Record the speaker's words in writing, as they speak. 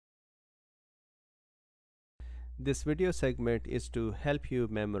This video segment is to help you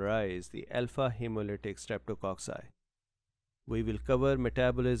memorize the alpha hemolytic streptococci. We will cover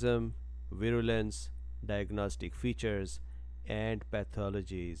metabolism, virulence, diagnostic features, and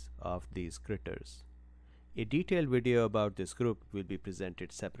pathologies of these critters. A detailed video about this group will be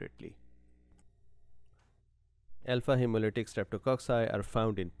presented separately. Alpha hemolytic streptococci are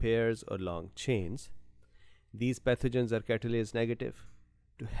found in pairs or long chains. These pathogens are catalase negative.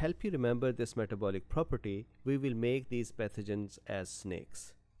 To help you remember this metabolic property, we will make these pathogens as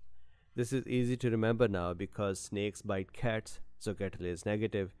snakes. This is easy to remember now because snakes bite cats, so catalase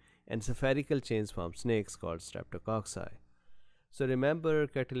negative, and spherical chains form snakes called streptococci. So remember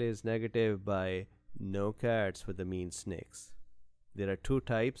catalase negative by no cats for the mean snakes. There are two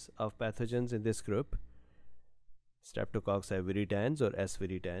types of pathogens in this group: Streptococci viridans or S.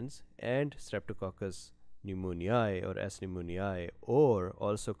 viridans and Streptococcus Pneumoniae or S. pneumoniae, or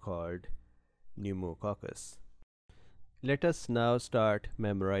also called Pneumococcus. Let us now start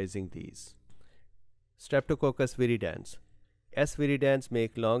memorizing these. Streptococcus viridans. S. viridans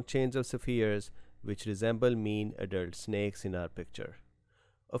make long chains of spheres which resemble mean adult snakes in our picture.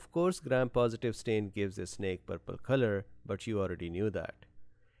 Of course, gram-positive stain gives a snake purple color, but you already knew that.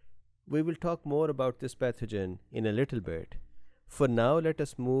 We will talk more about this pathogen in a little bit. For now, let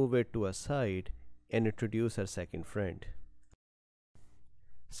us move it to a side and introduce our second friend.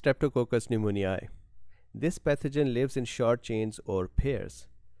 Streptococcus pneumoniae. This pathogen lives in short chains or pairs.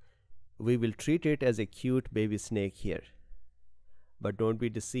 We will treat it as a cute baby snake here. But don't be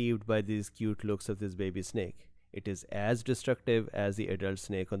deceived by these cute looks of this baby snake. It is as destructive as the adult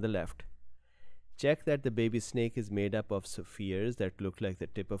snake on the left. Check that the baby snake is made up of spheres that look like the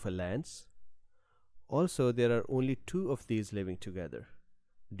tip of a lance. Also, there are only two of these living together.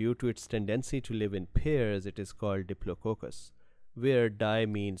 Due to its tendency to live in pairs, it is called Diplococcus, where di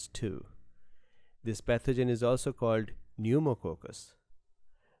means two. This pathogen is also called Pneumococcus.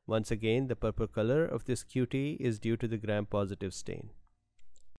 Once again, the purple color of this cutie is due to the gram-positive stain.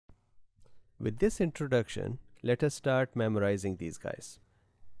 With this introduction, let us start memorizing these guys.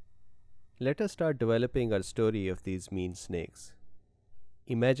 Let us start developing our story of these mean snakes.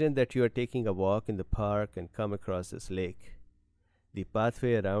 Imagine that you are taking a walk in the park and come across this lake. The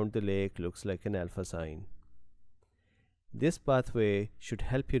pathway around the lake looks like an alpha sign. This pathway should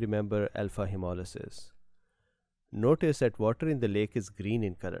help you remember alpha hemolysis. Notice that water in the lake is green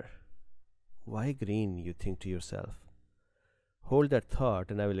in color. Why green, you think to yourself? Hold that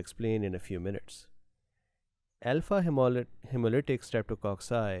thought and I will explain in a few minutes. Alpha hemolytic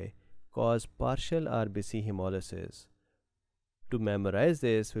streptococci cause partial RBC hemolysis. To memorize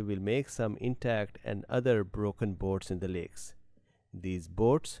this, we will make some intact and other broken boats in the lakes. These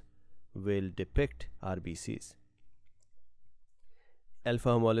boats will depict RBCs. Alpha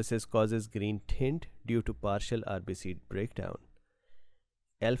hemolysis causes green tint due to partial RBC breakdown.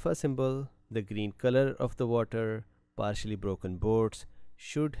 Alpha symbol, the green color of the water, partially broken boats,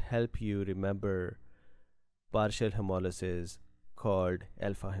 should help you remember partial hemolysis called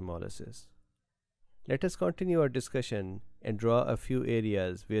alpha hemolysis. Let us continue our discussion and draw a few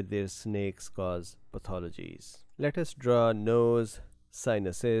areas where their snakes cause pathologies. Let us draw nose,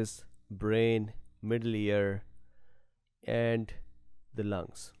 sinuses, brain, middle ear, and the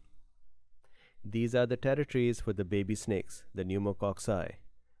lungs. These are the territories for the baby snakes, the pneumococci,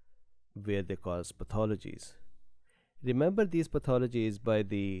 where they cause pathologies. Remember these pathologies by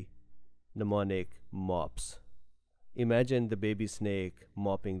the mnemonic MOPS. Imagine the baby snake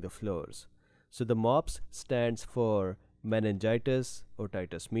mopping the floors. So the MOPS stands for meningitis,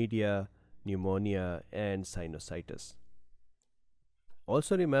 otitis media, pneumonia, and sinusitis.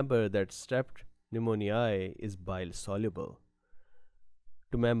 Also remember that Strep pneumoniae is bile soluble.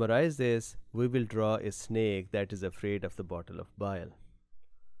 To memorize this, we will draw a snake that is afraid of the bottle of bile.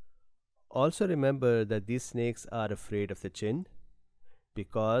 Also remember that these snakes are afraid of the chin.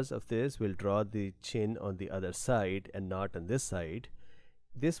 Because of this, we'll draw the chin on the other side and not on this side.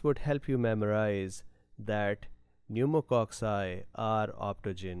 This would help you memorize that pneumococci are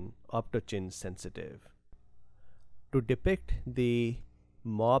optochin sensitive. To depict the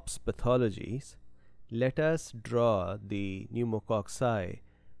MOPS pathologies, let us draw the pneumococci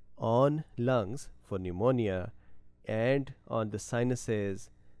on lungs for pneumonia and on the sinuses,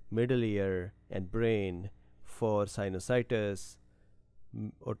 middle ear, and brain for sinusitis,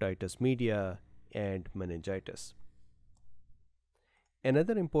 otitis media, and meningitis.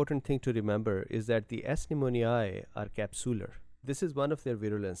 Another important thing to remember is that the S. pneumoniae are capsular. This is one of their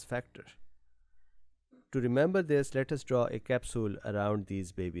virulence factors. To remember this, let us draw a capsule around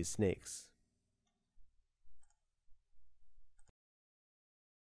these baby snakes.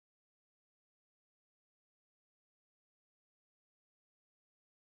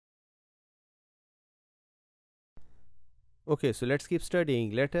 Okay, so let's keep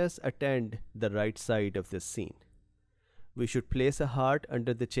studying. Let us attend the right side of this scene. We should place a heart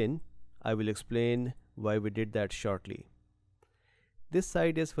under the chin. I will explain why we did that shortly. This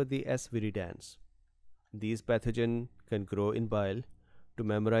side is for the S. viridans. These pathogens can grow in bile. To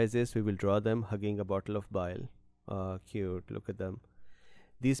memorize this, we will draw them hugging a bottle of bile. Cute, look at them.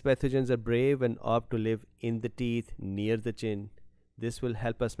 These pathogens are brave and opt to live in the teeth near the chin. This will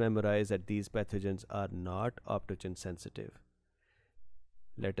help us memorize that these pathogens are not optogen sensitive.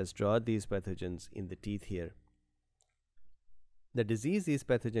 Let us draw these pathogens in the teeth here. The disease these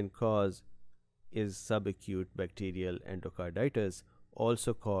pathogens cause is subacute bacterial endocarditis,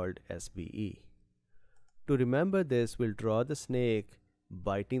 also called SBE. To remember this, we'll draw the snake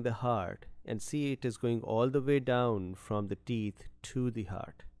biting the heart and see it is going all the way down from the teeth to the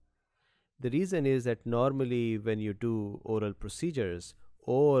heart. The reason is that normally when you do oral procedures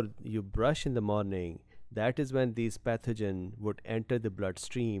or you brush in the morning, that is when these pathogens would enter the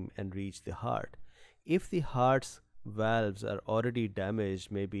bloodstream and reach the heart. If the heart's valves are already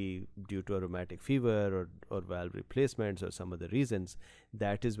damaged, maybe due to a rheumatic fever or valve replacements or some other reasons,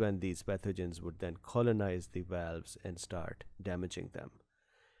 that is when these pathogens would then colonize the valves and start damaging them.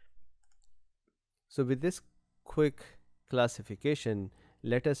 So with this quick classification,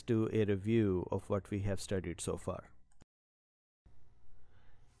 let us do a review of what we have studied so far.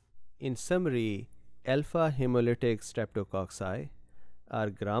 In summary, alpha hemolytic streptococci are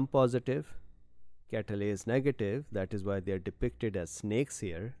gram-positive, catalase negative, that is why they are depicted as snakes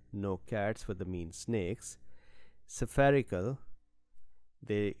here, no cats for the mean snakes. Spherical,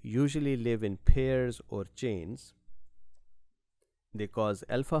 they usually live in pairs or chains. They cause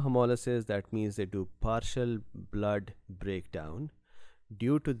alpha hemolysis, that means they do partial blood breakdown.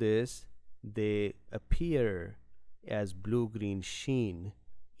 Due to this, they appear as blue-green sheen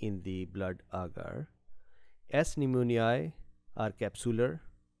in the blood agar. S. pneumoniae are capsular,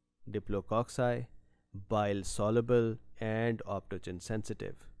 diplococci, bile soluble, and optogen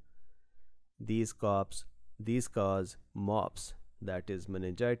sensitive. These cause MOPS, that is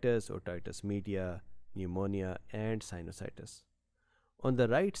meningitis, otitis media, pneumonia, and sinusitis. On the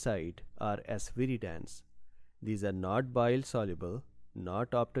right side are S. viridans. These are not bile soluble,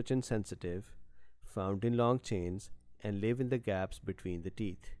 not optogen sensitive, found in long chains, and live in the gaps between the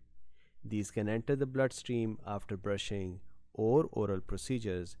teeth. These can enter the bloodstream after brushing or oral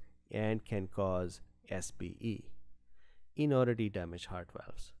procedures and can cause SBE, inordinately damaged heart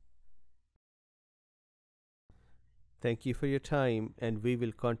valves. Thank you for your time, and we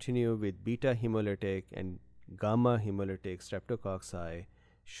will continue with beta hemolytic and gamma hemolytic streptococci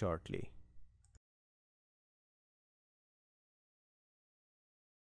shortly.